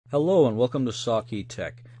Hello and welcome to Saki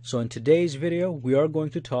Tech. So in today's video we are going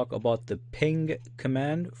to talk about the ping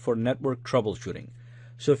command for network troubleshooting.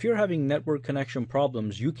 So if you're having network connection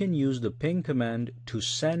problems, you can use the ping command to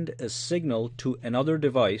send a signal to another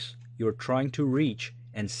device you're trying to reach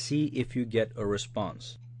and see if you get a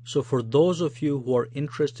response. So for those of you who are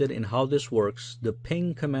interested in how this works, the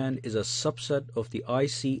ping command is a subset of the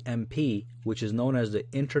ICMP, which is known as the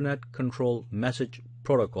Internet Control Message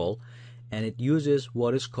Protocol, and it uses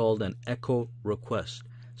what is called an echo request.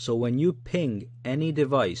 So when you ping any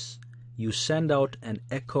device, you send out an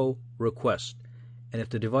echo request. And if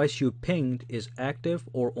the device you pinged is active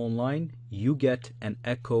or online, you get an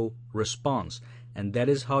echo response. And that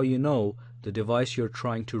is how you know the device you're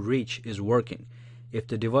trying to reach is working. If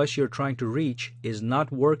the device you're trying to reach is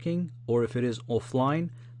not working, or if it is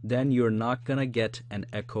offline, then you're not going to get an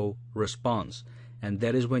echo response. And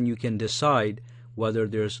that is when you can decide whether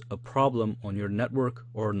there's a problem on your network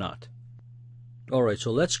or not. Alright,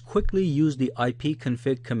 so let's quickly use the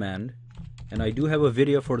ipconfig command, and I do have a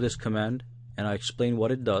video for this command and I explain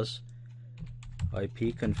what it does.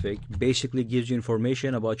 ipconfig basically gives you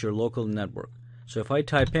information about your local network. So if I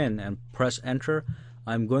type in and press enter,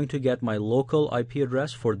 I'm going to get my local IP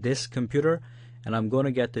address for this computer, and I'm going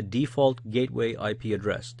to get the default gateway IP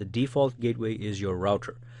address. The default gateway is your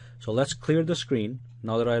router. So let's clear the screen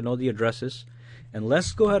now that I know the addresses. And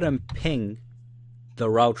let's go ahead and ping the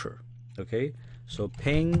router. Okay, so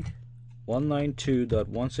ping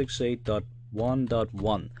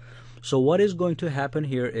 192.168.1.1. So what is going to happen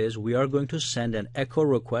here is we are going to send an echo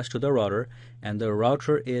request to the router, and the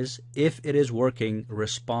router is, if it is working,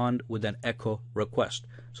 respond with an echo request.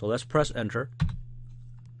 So let's press enter.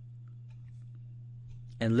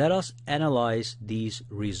 And let us analyze these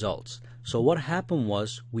results. So what happened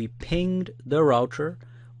was we pinged the router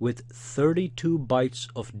with 32 bytes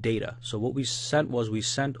of data. So what we sent was we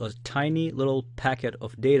sent a tiny little packet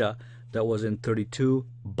of data that was in 32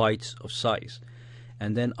 bytes of size.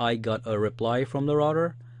 And then I got a reply from the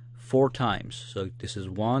router 4 times. So this is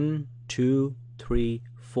 1, 2, 3,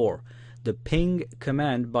 4. The ping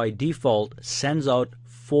command by default sends out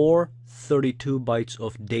 4 32 bytes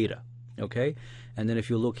of data. Okay? And then if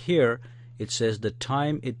you look here, it says the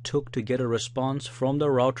time it took to get a response from the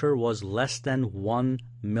router was less than 1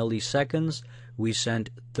 milliseconds. We sent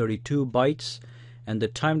 32 bytes, and the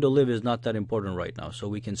time to live is not that important right now, so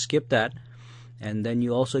we can skip that. And then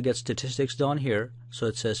you also get statistics down here. So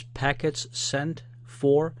it says packets sent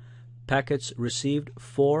 4, packets received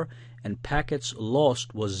 4, and packets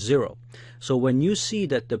lost was 0. So when you see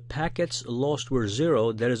that the packets lost were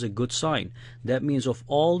 0, that is a good sign. That means of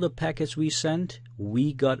all the packets we sent,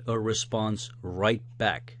 we got a response right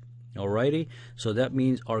back. Alrighty, so that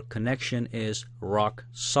means our connection is rock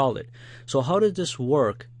solid. So how does this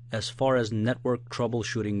work as far as network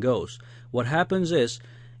troubleshooting goes? What happens is,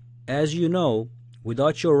 as you know,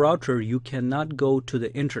 without your router you cannot go to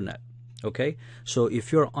the internet. Okay, so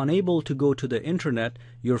if you're unable to go to the internet,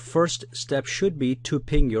 your first step should be to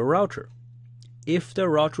ping your router. If the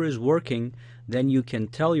router is working, then you can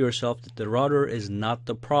tell yourself that the router is not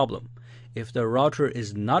the problem. If the router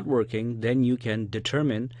is not working, then you can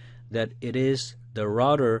determine that it is the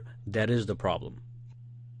router that is the problem.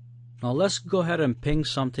 Now let's go ahead and ping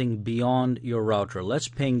something beyond your router. Let's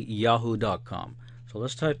ping yahoo.com. So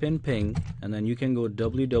let's type in ping, and then you can go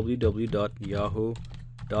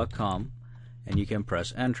www.yahoo.com, and you can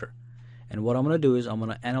press enter. And what I'm going to do is I'm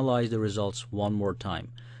going to analyze the results one more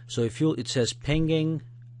time. So if it says pinging,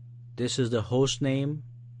 this is the host name,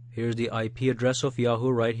 here's the IP address of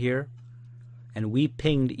Yahoo right here, and we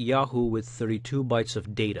pinged Yahoo with 32 bytes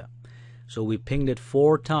of data. So we pinged it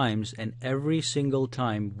 4 times, and every single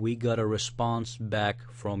time we got a response back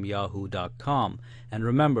from yahoo.com. And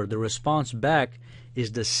remember, the response back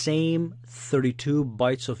is the same 32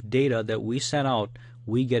 bytes of data that we sent out.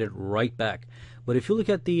 We get it right back. But if you look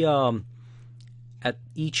at the at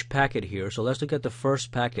each packet here, so let's look at the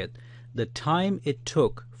first packet. The time it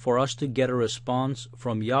took for us to get a response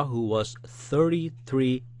from Yahoo was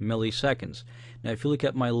 33 milliseconds. Now if you look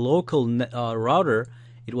at my local router,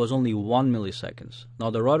 it was only 1 milliseconds.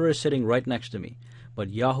 Now the router is sitting right next to me,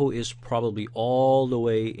 but Yahoo is probably all the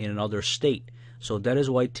way in another state. So that is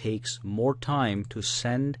why it takes more time to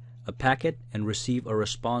send a packet and receive a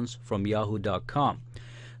response from yahoo.com.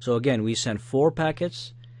 So again, we sent 4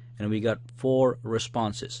 packets and we got 4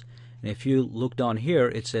 responses. And if you look down here,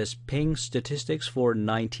 it says ping statistics for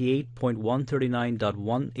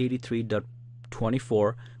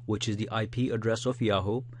 98.139.183.24, which is the IP address of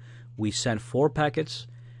Yahoo. We sent 4 packets,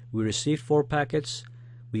 we received 4 packets,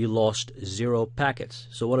 we lost 0 packets.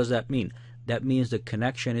 So what does that mean? That means the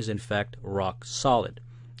connection is in fact rock solid.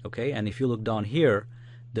 Okay, and if you look down here,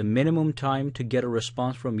 the minimum time to get a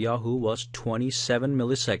response from Yahoo was 27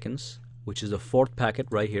 milliseconds, which is the fourth packet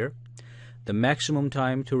right here. The maximum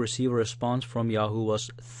time to receive a response from Yahoo was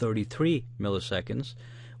 33 milliseconds,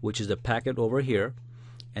 which is the packet over here,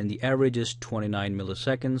 and the average is 29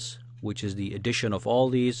 milliseconds, which is the addition of all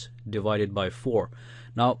these divided by 4.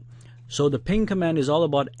 Now, so the ping command is all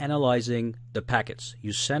about analyzing the packets.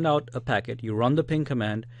 You send out a packet, you run the ping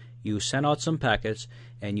command, you send out some packets,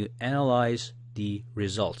 and you analyze the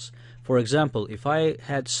results. For example, if I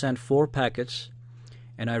had sent 4 packets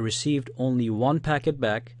and I received only 1 packet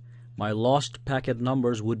back, my lost packet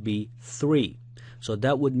numbers would be 3. So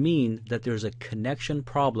that would mean that there's a connection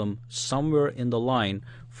problem somewhere in the line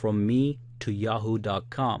from me to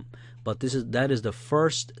yahoo.com. But that is the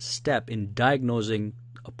first step in diagnosing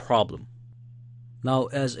a problem. Now,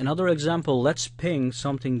 as another example, let's ping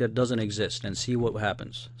something that doesn't exist and see what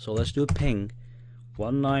happens. So let's do ping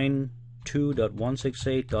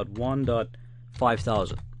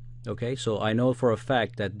 192.168.1.5000. Okay, so I know for a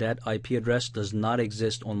fact that that IP address does not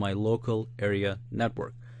exist on my local area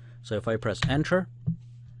network. So if I press enter,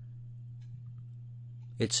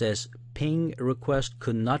 it says ping request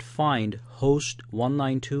could not find host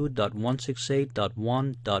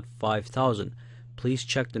 192.168.1.5000. Please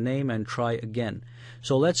check the name and try again.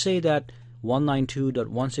 So let's say that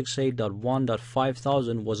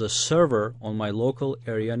 192.168.1.5000 was a server on my local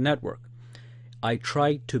area network. I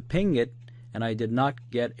tried to ping it and I did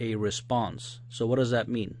not get a response. So what does that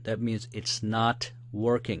mean? That means it's not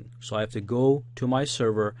working. So I have to go to my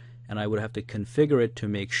server and I would have to configure it to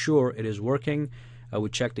make sure it is working. I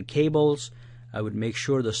would check the cables, I would make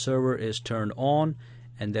sure the server is turned on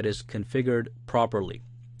and that is configured properly.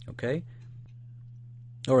 Okay?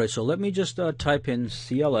 Alright, so let me just type in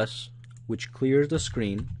CLS, which clears the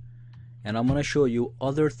screen, and I'm going to show you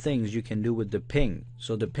other things you can do with the ping.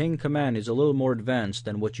 So the ping command is a little more advanced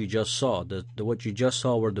than what you just saw. What you just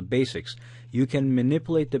saw were the basics. You can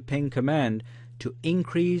manipulate the ping command to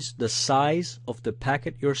increase the size of the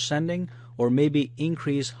packet you're sending, or maybe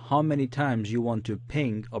increase how many times you want to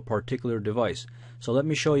ping a particular device. So let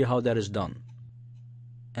me show you how that is done.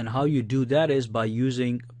 And how you do that is by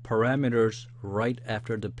using parameters right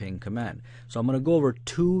after the ping command. So I'm going to go over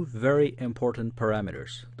 2 very important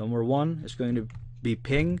parameters. Number 1 is going to be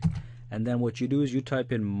ping, and then what you do is you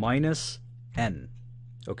type in -n,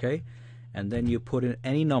 okay? And then you put in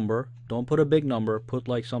any number. Don't put a big number, put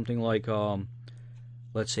like something like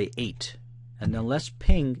let's say 8, and then let's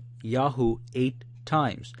ping Yahoo 8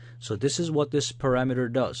 times. So this is what this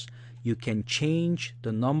parameter does. You can change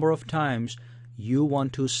the number of times you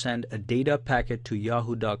want to send a data packet to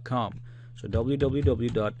yahoo.com. So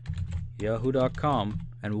www.yahoo.com,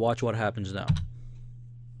 and watch what happens now.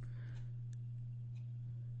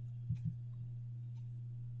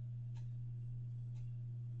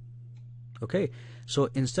 Okay, so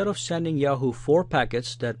instead of sending Yahoo 4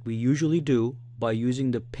 packets that we usually do by using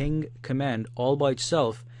the ping command all by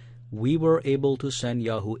itself, we were able to send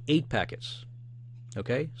Yahoo 8 packets.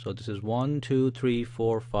 Okay, so this is 1, 2, 3,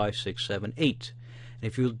 4, 5, 6, 7, 8. And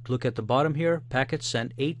if you look at the bottom here, packets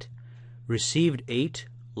sent 8, received 8,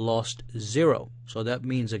 lost 0. So that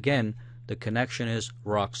means again the connection is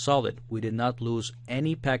rock solid. We did not lose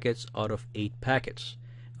any packets out of 8 packets.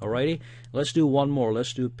 Alrighty, let's do one more.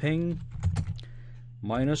 Let's do ping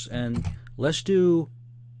 -n. Let's do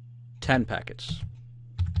 10 packets.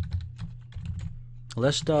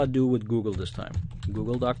 Let's do with Google this time,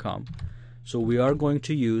 google.com. So we are going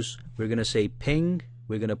to use, we're going to say ping,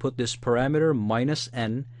 we're going to put this parameter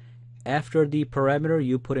 -n. After the parameter,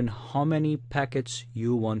 you put in how many packets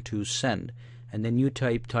you want to send, and then you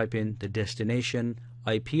type in the destination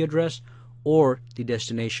IP address or the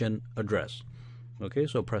destination address. Okay,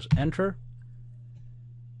 so press enter.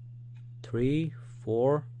 3,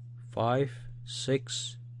 4, 5,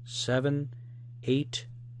 6, 7, 8,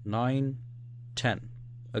 9, 10.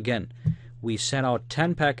 Again, we sent out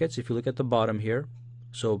 10 packets if you look at the bottom here.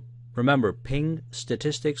 So remember, ping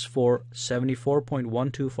statistics for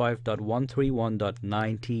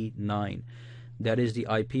 74.125.131.99. That is the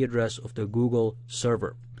IP address of the Google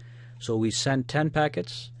server. So we sent 10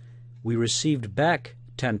 packets. We received back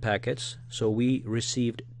 10 packets. So we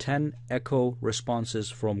received 10 echo responses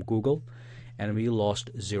from Google, and we lost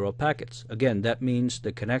 0 packets. Again, that means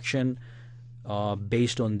the connection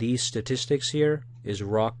based on these statistics here is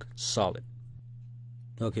rock solid.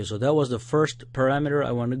 Okay, so that was the first parameter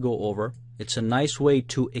I want to go over. It's a nice way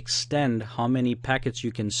to extend how many packets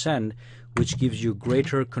you can send, which gives you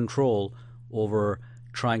greater control over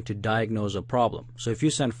trying to diagnose a problem. So if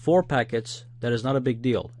you send 4 packets, that is not a big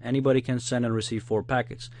deal. Anybody can send and receive 4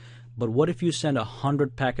 packets. But what if you send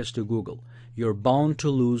 100 packets to Google? You're bound to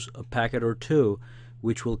lose a packet or two,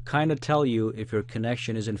 which will kind of tell you if your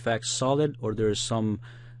connection is in fact solid or there's some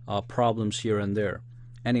problems here and there.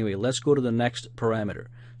 Anyway, let's go to the next parameter.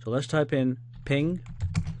 So let's type in ping,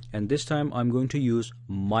 and this time I'm going to use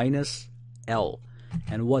 -L.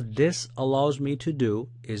 And what this allows me to do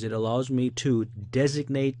is it allows me to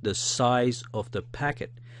designate the size of the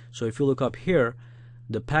packet. So if you look up here,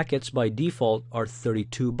 the packets by default are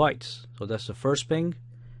 32 bytes. So that's the first ping,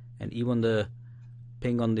 and even the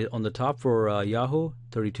ping on the top for Yahoo,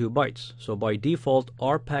 32 bytes. So by default,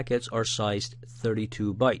 our packets are sized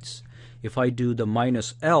 32 bytes. If I do the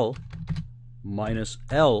 -L,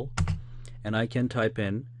 and I can type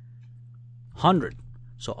in 100.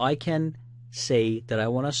 So I can say that I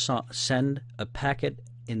want to send a packet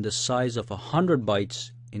in the size of 100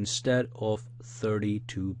 bytes instead of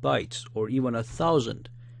 32 bytes, or even 1,000.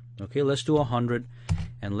 Okay, let's do 100,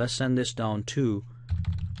 and let's send this down to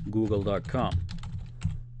google.com.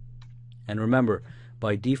 And remember,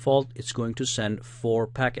 by default it's going to send 4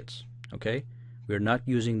 packets. Okay, we're not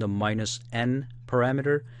using the -N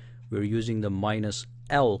parameter, we're using the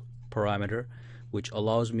 -L parameter, which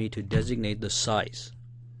allows me to designate the size.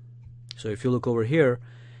 So if you look over here,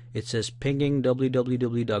 it says pinging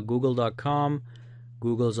www.google.com,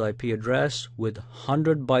 Google's IP address with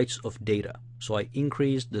 100 bytes of data. So I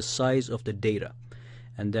increased the size of the data.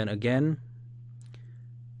 And then again,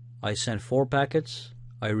 I sent 4 packets,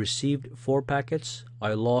 I received 4 packets,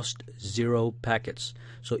 I lost 0 packets.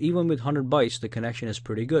 So even with 100 bytes, the connection is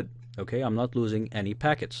pretty good. Okay, I'm not losing any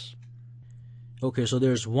packets. Okay, so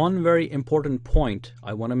there's one very important point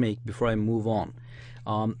I want to make before I move on.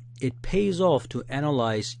 It pays off to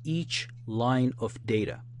analyze each line of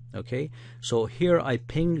data. Okay, so here I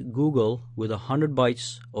pinged Google with 100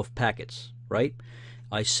 bytes of packets, right?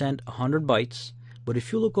 I sent 100 bytes, but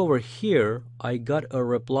if you look over here, I got a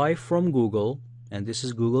reply from Google, and this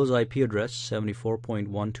is Google's IP address,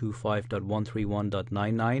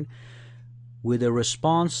 74.125.131.99, with a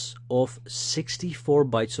response of 64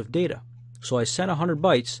 bytes of data. So I sent 100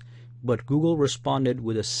 bytes, but Google responded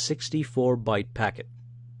with a 64 byte packet.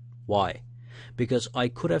 Why? Because I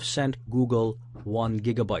could have sent Google 1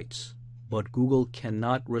 gigabytes, but Google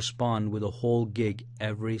cannot respond with a whole gig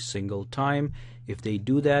every single time. If they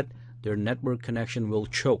do that, their network connection will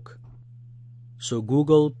choke. So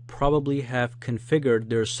Google probably have configured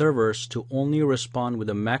their servers to only respond with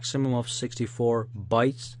a maximum of 64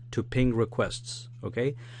 bytes to ping requests.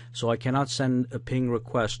 Okay, so I cannot send a ping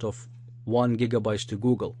request of 1 gigabyte to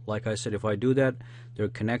Google. Like I said, if I do that, their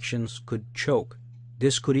connections could choke.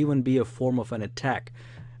 This could even be a form of an attack.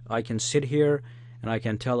 I can sit here and I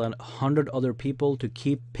can tell 100 other people to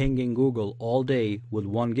keep pinging Google all day with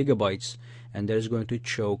 1 gigabyte, and that is going to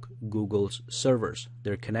choke Google's servers.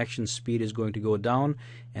 Their connection speed is going to go down,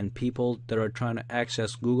 and people that are trying to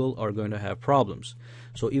access Google are going to have problems.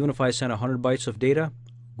 So even if I send 100 bytes of data,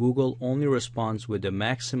 Google only responds with a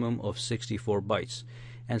maximum of 64 bytes.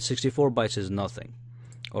 And 64 bytes is nothing.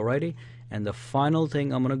 Alrighty? And the final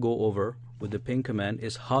thing I'm going to go over with the ping command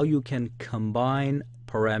is how you can combine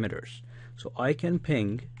parameters. So I can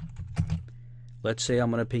ping, let's say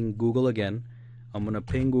I'm going to ping Google again. I'm going to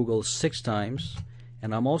ping Google 6 times,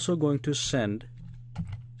 and I'm also going to send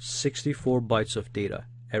 64 bytes of data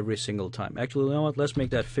every single time. Actually, you know what? Let's make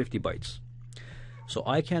that 50 bytes. So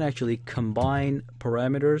I can actually combine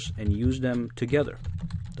parameters and use them together.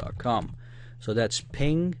 .com. So that's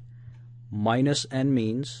ping -N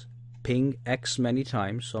means ping X many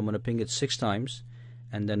times, so I'm going to ping it 6 times,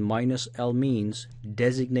 and then -L means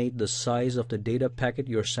designate the size of the data packet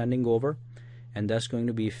you're sending over, and that's going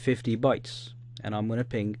to be 50 bytes. And I'm going to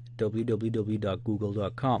ping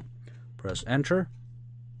www.google.com. Press enter.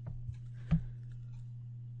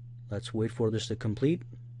 Let's wait for this to complete.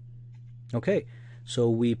 Okay, so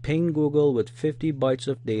we pinged Google with 50 bytes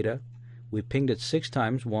of data. We pinged it 6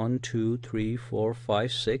 times, 1, 2, 3, 4,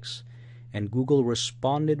 5, 6, and Google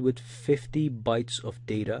responded with 50 bytes of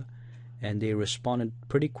data, and they responded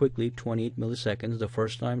pretty quickly, 28 milliseconds the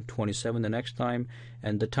first time, 27 the next time,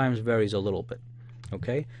 and the times varies a little bit.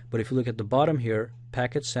 Okay, but if you look at the bottom here,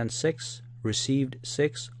 packet sent 6, received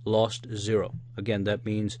 6, lost 0. Again, that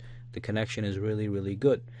means the connection is really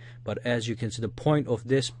good. But as you can see, the point of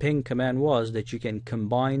this ping command was that you can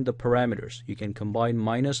combine the parameters. You can combine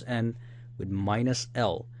 -N with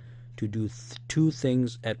 -L to do 2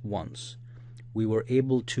 things at once. We were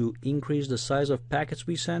able to increase the size of packets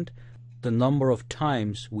we sent, the number of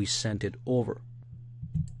times we sent it over.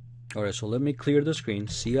 Alright, so let me clear the screen,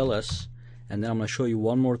 CLS, and then I'm going to show you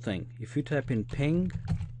one more thing. If you type in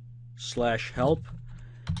ping/help,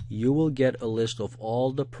 you will get a list of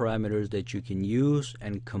all the parameters that you can use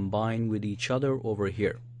and combine with each other over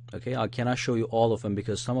here. Okay, I cannot show you all of them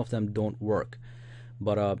because some of them don't work,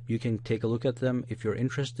 but you can take a look at them if you're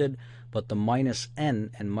interested. But the -n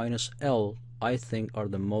and -l I think are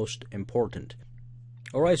the most important.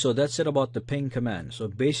 Alright, so that's it about the ping command. So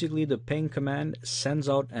basically the ping command sends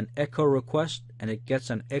out an echo request and it gets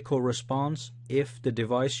an echo response if the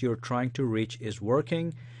device you're trying to reach is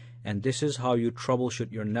working, and this is how you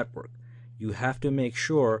troubleshoot your network. You have to make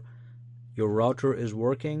sure your router is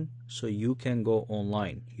working so you can go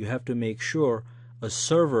online. You have to make sure a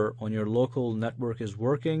server on your local network is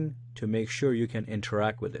working to make sure you can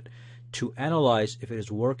interact with it. To analyze if it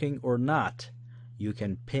is working or not, you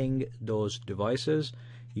can ping those devices.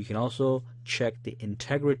 You can also check the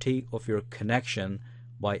integrity of your connection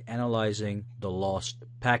by analyzing the lost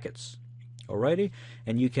packets. Alrighty,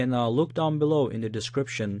 and you can look down below in the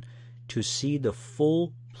description to see the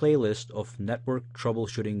full playlist of network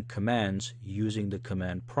troubleshooting commands using the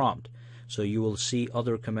command prompt. So you will see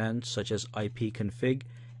other commands such as ipconfig,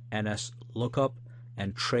 nslookup,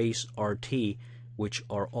 and traceRT, which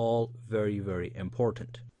are all very, very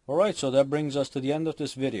important. Alright, so that brings us to the end of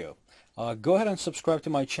this video. Go ahead and subscribe to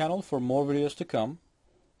my channel for more videos to come.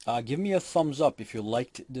 Give me a thumbs up if you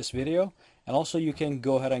liked this video, and also you can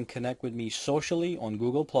go ahead and connect with me socially on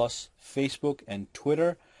Google+, Facebook, and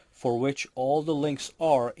Twitter, for which all the links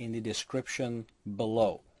are in the description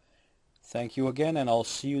below. Thank you again, and I'll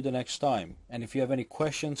see you the next time. And if you have any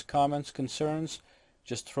questions, comments, concerns,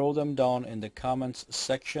 just throw them down in the comments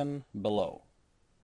section below.